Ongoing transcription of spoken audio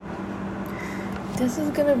this is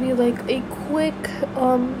gonna be like a quick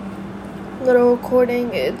little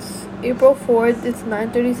recording. It's April 4th. It's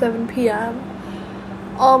 9:37 p.m.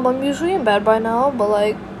 I'm usually in bed by now, but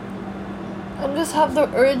like I just have the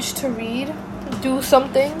urge to read, do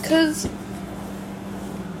something, because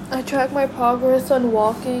I track my progress on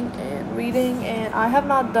walking and reading, and I have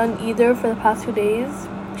not done either for the past 2 days.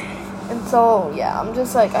 And so yeah, I'm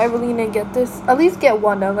just like, I really need to get this, at least get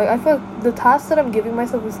one done. Like I feel like the task that I'm giving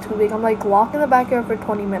myself is too big. I'm like, walk in the backyard for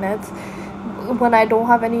 20 minutes when I don't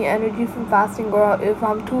have any energy from fasting, or if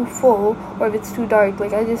I'm too full, or if it's too dark.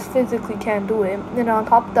 Like I just physically can't do it. And on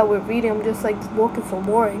top of that, with reading, I'm just like, this book is so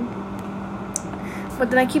boring. But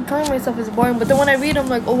then I keep telling myself it's boring, but then when I read, I'm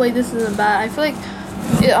like, oh wait, this isn't bad. I feel like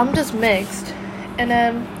I'm just mixed. And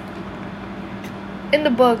then in the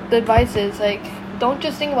book, the advice is like, don't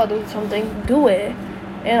just think about doing something, do it.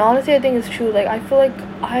 And honestly, I think it's true. Like I feel like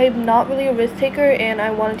I'm not really a risk taker, and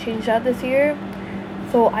I want to change that this year.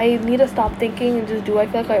 So I need to stop thinking and just do. I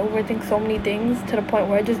feel like I overthink so many things to the point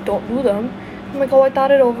where I just don't do them. I'm like, oh, I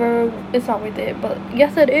thought it over, it's not worth it. But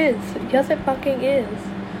yes, it is. Yes, it fucking is.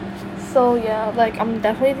 So yeah, like I'm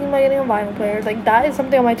definitely thinking about getting a vinyl player. Like that is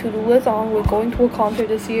something on my to-do list, along with going to a concert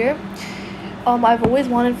this year. I've always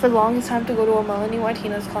wanted for the longest time to go to a Melanie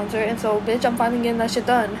Martinez concert, and so bitch, I'm finally getting that shit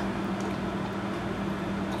done.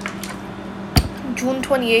 June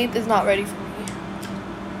 28th is not ready for me.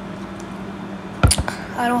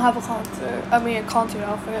 I don't have a concert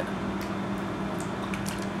outfit.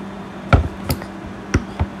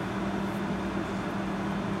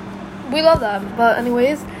 We love that, but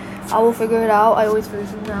anyways, I will figure it out. I always figure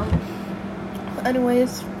something out.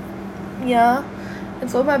 Anyways, yeah.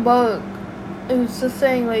 And so my book, it was just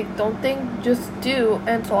saying like, don't think, just do.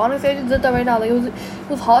 And so honestly, I just did that right now. Like it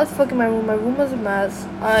was hot as fuck in my room. My room was a mess.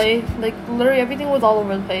 I like literally everything was all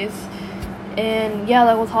over the place. And yeah,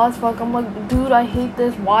 like it was hot as fuck. I'm like, dude, I hate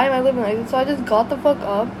this. Why am I living like this? So I just got the fuck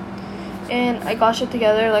up and I got shit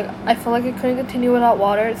together. Like I felt like I couldn't continue without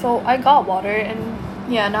water, so I got water. And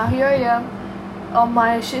yeah, now here I am.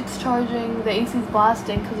 My shit's charging, the AC's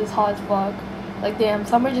blasting because it's hot as fuck. Like damn,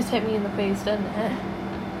 summer just hit me in the face, didn't it?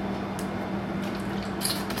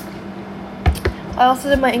 I also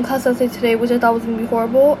did my in-class essay today, which I thought was gonna be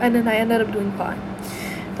horrible, and then I ended up doing fine.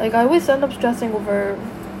 Like I always end up stressing over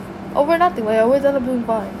nothing. Like I always end up doing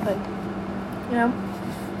fine. Like, you know.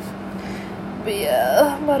 But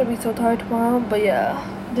yeah, I'm about to be so tired tomorrow. But yeah,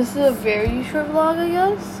 this is a very short vlog, I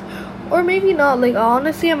guess, or maybe not. Like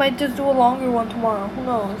honestly, I might just do a longer one tomorrow. Who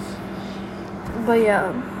knows? But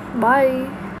yeah, bye.